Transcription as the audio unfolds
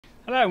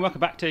Hello and welcome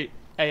back to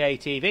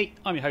AATV.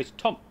 I'm your host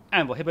Tom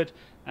Anvil Hibberd,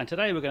 and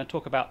today we're going to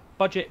talk about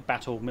budget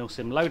battle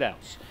Milsim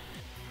loadouts.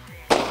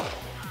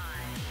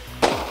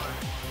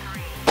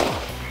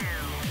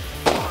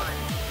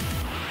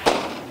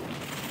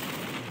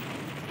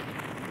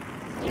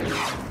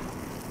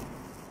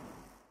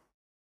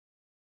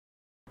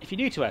 If you're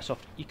new to Airsoft,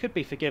 you could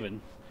be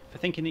forgiven for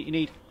thinking that you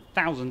need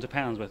thousands of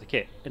pounds worth of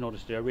kit in order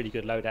to do a really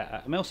good loadout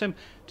at a Milsim.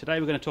 Today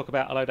we're going to talk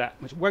about a loadout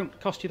which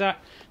won't cost you that.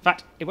 In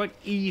fact, it won't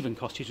even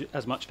cost you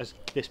as much as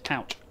this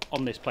pouch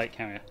on this plate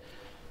carrier.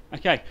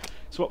 Okay,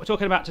 so what we're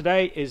talking about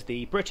today is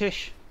the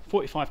British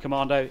 45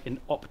 Commando in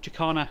Op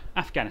Jacana,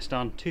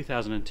 Afghanistan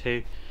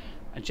 2002,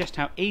 and just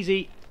how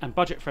easy and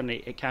budget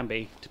friendly it can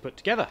be to put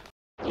together.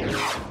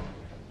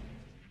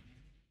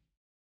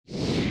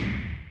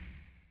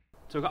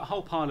 So we've got a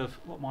whole pile of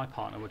what my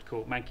partner would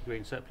call manky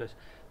green surplus,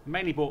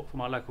 mainly bought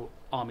from our local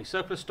army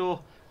surplus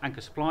store,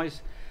 Anchor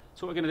Supplies.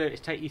 So what we're going to do is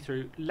take you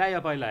through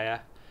layer by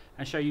layer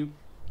and show you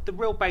the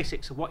real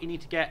basics of what you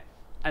need to get,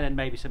 and then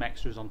maybe some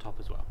extras on top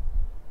as well.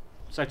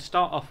 So to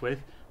start off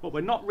with, what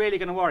we're not really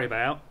going to worry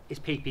about is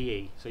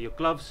PPE. So your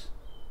gloves,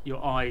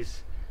 your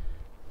eyes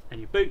and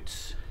your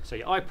boots. So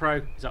your eye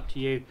pro is up to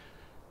you.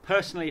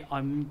 Personally,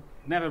 I'm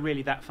never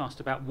really that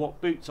fussed about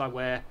what boots I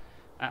wear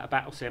at a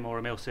battle sim or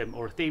a Milsim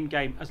or a themed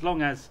game, as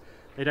long as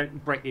they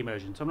don't break the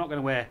immersion. So I'm not going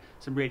to wear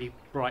some really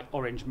bright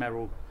orange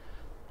merrill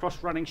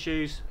cross running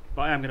shoes,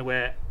 but I am going to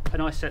wear a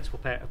nice sensible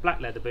pair of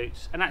black leather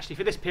boots, and actually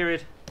for this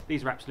period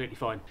these are absolutely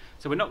fine.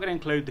 So we're not going to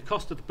include the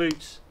cost of the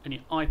boots and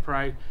your eye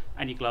pro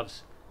and your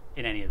gloves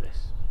in any of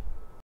this.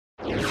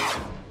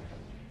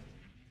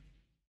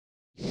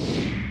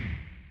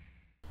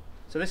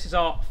 So this is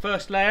our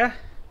first layer,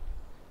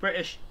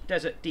 British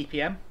Desert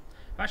DPM.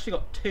 I've actually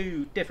got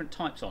two different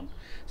types on.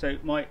 So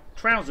my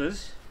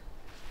trousers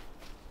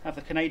have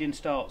the Canadian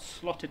style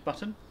slotted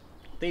button.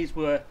 These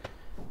were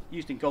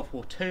used in Gulf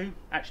War II,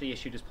 actually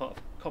issued as part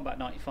of Combat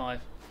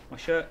 95. My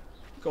shirt,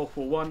 Gulf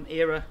War I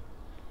era,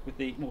 with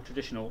the more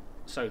traditional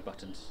sewed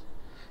buttons.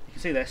 You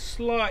can see they're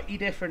slightly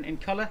different in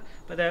colour,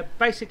 but they're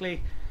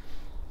basically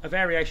a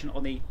variation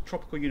on the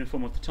tropical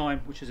uniform of the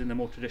time, which is in the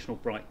more traditional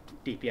bright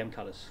DPM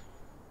colours.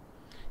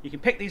 You can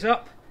pick these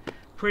up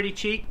pretty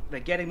cheap. They're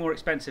getting more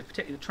expensive,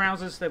 particularly the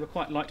trousers. They were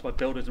quite liked by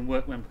builders and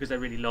workmen because they're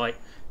really light,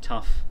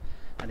 tough,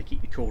 and they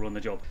keep you cool on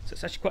the job. So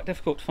it's actually quite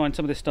difficult to find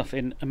some of this stuff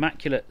in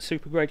immaculate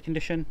super grade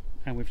condition,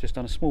 and we've just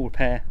done a small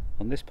repair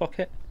on this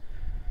pocket.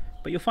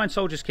 But you'll find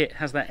Soldier's Kit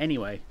has that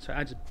anyway, so it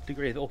adds a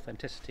degree of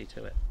authenticity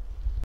to it.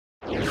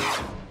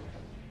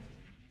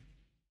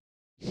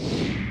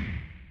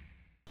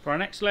 For our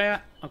next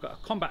layer, I've got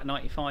a Combat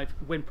 95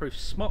 windproof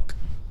smock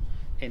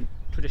in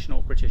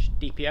traditional British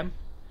DPM.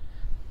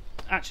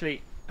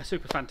 Actually a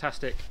super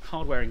fantastic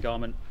hard wearing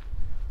garment,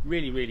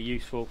 really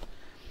useful.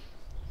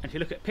 And if you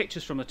look at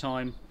pictures from the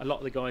time, a lot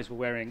of the guys were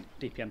wearing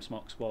DPM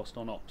smocks whilst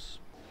on ops.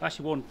 I've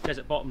actually worn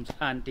desert bottoms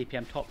and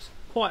DPM tops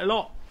quite a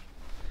lot,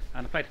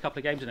 and I played a couple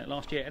of games in it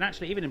last year. And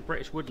actually even in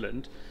British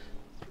woodland,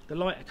 the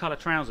lighter colour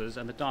trousers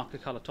and the darker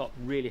colour top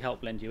really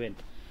help blend you in.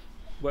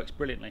 Works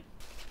brilliantly.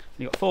 And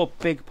you've got four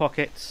big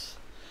pockets,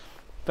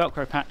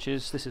 Velcro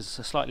patches, this is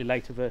a slightly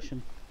later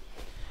version,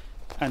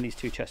 and these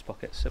two chest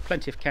pockets, so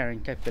plenty of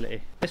carrying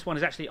capability. This one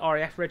is actually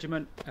RAF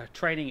regiment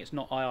training, it's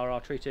not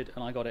IRR treated,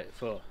 and I got it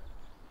for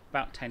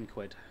about 10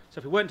 quid. So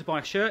if we weren't to buy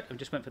a shirt and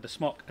just went for the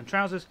smock and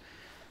trousers,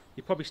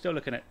 you're probably still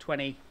looking at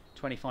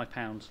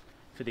 £20–25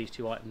 for these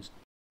two items.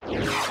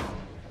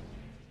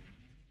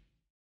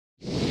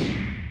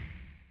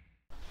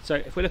 So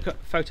if we look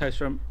at photos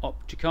from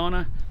Op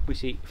Jacana, we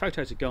see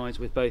photos of guys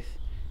with both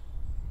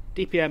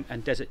DPM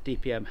and Desert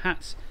DPM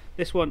hats.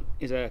 This one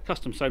is a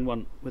custom sewn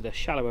one with a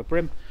shallower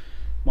brim.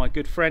 My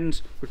good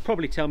friends would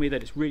probably tell me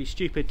that it's really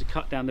stupid to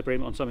cut down the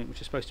brim on something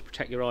which is supposed to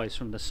protect your eyes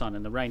from the sun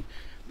and the rain,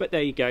 but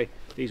there you go,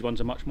 these ones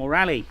are much more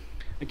rally.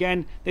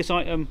 Again, this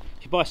item,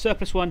 if you buy a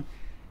surplus one,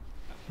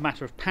 a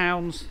matter of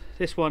pounds.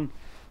 This one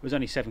was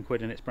only 7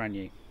 quid and it's brand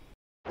new.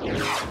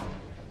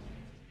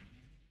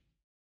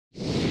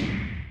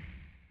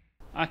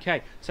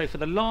 Okay, so for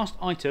the last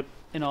item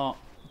in our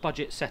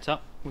budget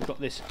setup, we've got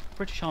this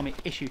British Army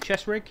issue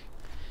chest rig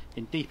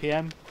in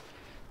DPM.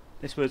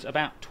 This was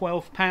about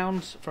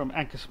 £12 from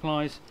Anchor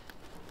Supplies,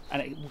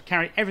 and it will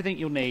carry everything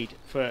you'll need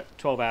for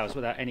 12 hours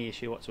without any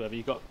issue whatsoever.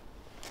 You've got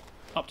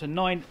up to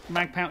 9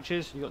 mag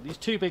pouches, you've got these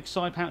 2 big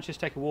side pouches,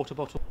 take a water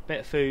bottle, bit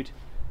of food,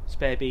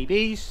 spare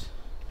BBs,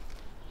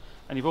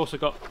 and you've also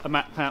got a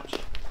mat pouch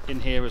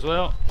in here as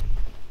well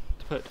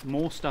to put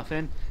more stuff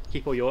in,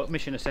 keep all your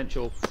mission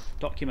essential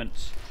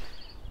documents.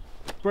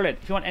 Brilliant.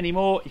 If you want any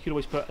more, you can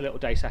always put a little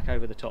day sack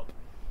over the top.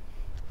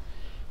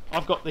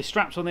 I've got the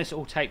straps on this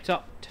all taped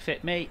up to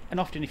fit me, and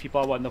often if you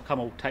buy one they'll come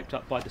all taped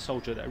up by the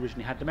soldier that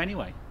originally had them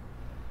anyway.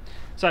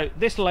 So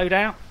this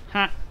loadout,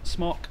 hat,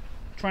 smock,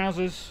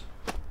 trousers,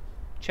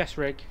 chest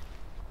rig,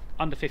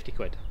 under 50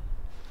 quid.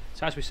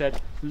 So as we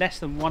said, less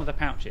than one of the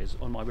pouches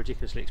on my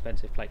ridiculously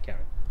expensive plate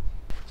carrier.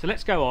 So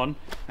let's go on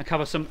and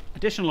cover some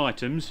additional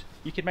items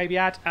you could maybe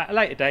add at a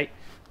later date,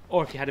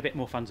 or if you had a bit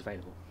more funds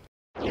available.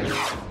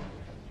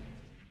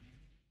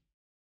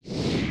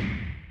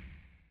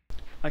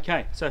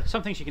 Okay, so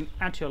some things you can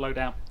add to your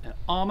loadout.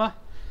 Armour.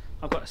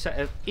 I've got a set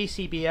of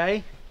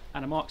ECBA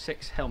and a Mark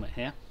 6 helmet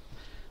here.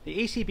 The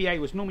ECBA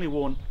was normally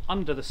worn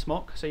under the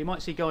smock, so you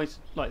might see guys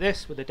like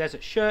this with a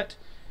desert shirt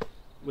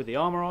with the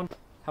armour on.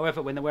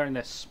 However, when they're wearing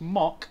their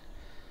smock,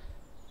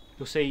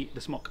 you'll see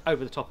the smock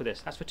over the top of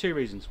this. That's for two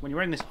reasons. When you're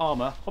wearing this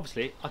armour,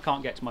 obviously I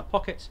can't get to my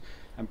pockets,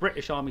 and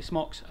British Army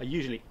smocks are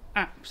usually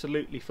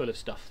absolutely full of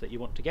stuff that you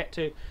want to get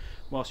to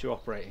whilst you're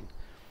operating.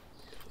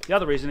 The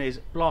other reason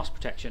is blast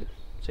protection.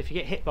 So if you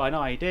get hit by an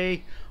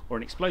IED or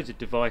an explosive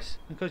device,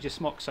 because your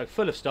smock's so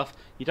full of stuff,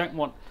 you don't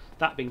want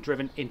that being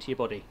driven into your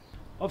body.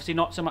 Obviously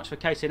not so much the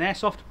case in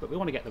Airsoft, but we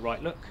want to get the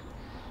right look.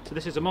 So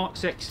this is a Mark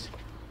 6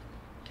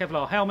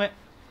 Kevlar helmet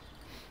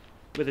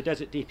with a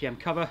Desert DPM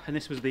cover, and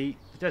this was the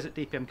Desert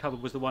DPM cover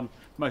was the one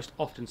most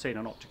often seen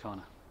on Op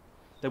Jacana.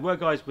 There were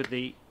guys with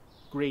the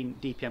green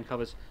DPM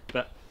covers,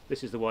 but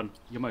this is the one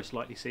you'll most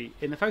likely see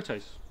in the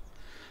photos.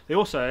 They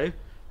also,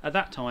 at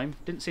that time,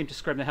 didn't seem to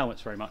scrim the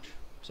helmets very much.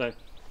 So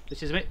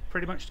this is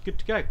pretty much good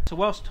to go. So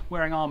whilst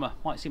wearing armour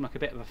might seem like a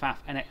bit of a faff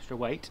and extra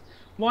weight,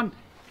 one,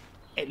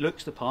 it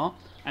looks the part,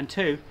 and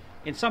two,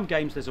 in some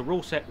games there's a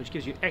rule set which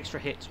gives you extra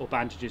hits or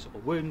bandages or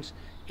wounds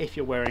if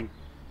you're wearing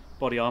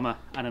body armour,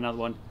 and another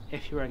one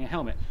if you're wearing a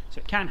helmet. So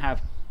it can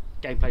have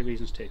gameplay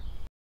reasons too.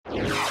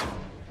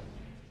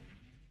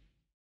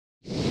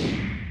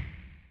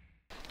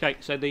 Okay,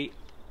 so the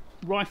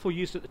rifle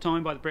used at the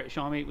time by the British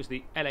Army was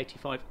the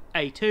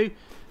L85A2,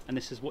 and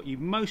this is what you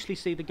mostly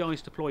see the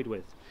guys deployed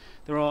with.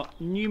 There are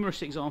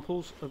numerous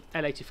examples of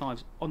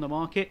L85s on the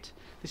market.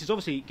 This is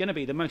obviously going to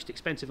be the most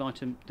expensive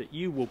item that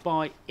you will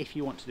buy if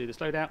you want to do this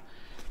loadout.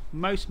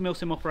 Most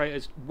Milsim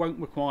operators won't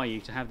require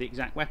you to have the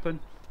exact weapon,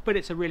 but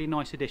it's a really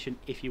nice addition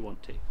if you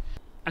want to.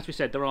 As we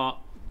said, there are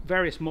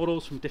various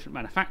models from different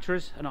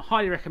manufacturers, and I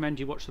highly recommend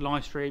you watch the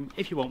live stream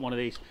if you want one of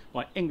these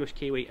by English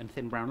Kiwi and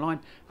Thin Brown Line,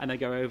 and they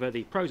go over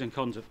the pros and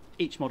cons of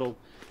each model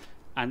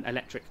and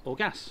electric or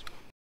gas.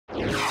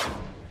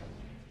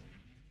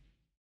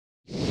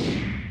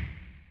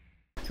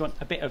 If you want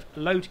a bit of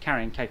load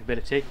carrying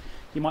capability,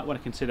 you might want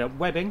to consider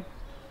webbing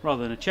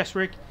rather than a chest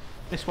rig.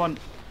 This one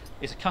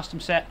is a custom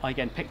set I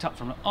again picked up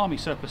from an army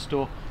surplus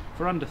store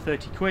for under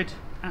 30 quid.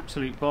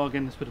 Absolute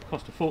bargain. This would have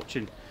cost a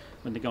fortune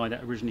when the guy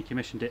that originally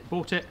commissioned it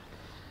bought it.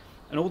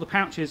 And all the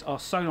pouches are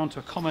sewn onto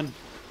a common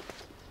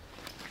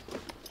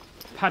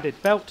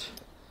padded belt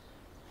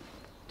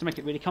to make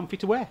it really comfy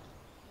to wear.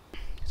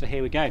 So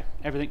here we go,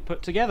 everything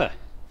put together.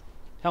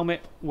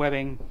 Helmet,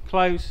 webbing,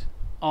 clothes,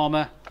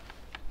 armour,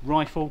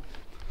 rifle.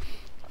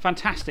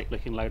 Fantastic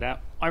looking loadout.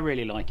 I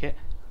really like it.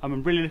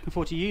 I'm really looking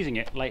forward to using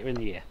it later in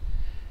the year.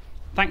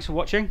 Thanks for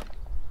watching.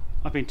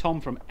 I've been Tom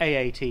from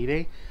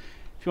AATV.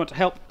 If you want to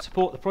help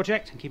support the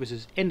project and keep us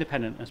as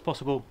independent as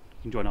possible,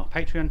 you can join our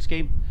Patreon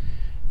scheme.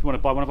 If you want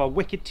to buy one of our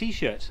wicked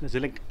t-shirts, there's a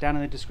link down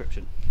in the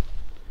description.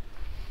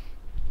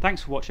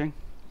 Thanks for watching.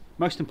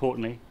 Most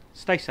importantly,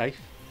 stay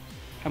safe,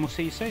 and we'll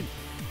see you soon.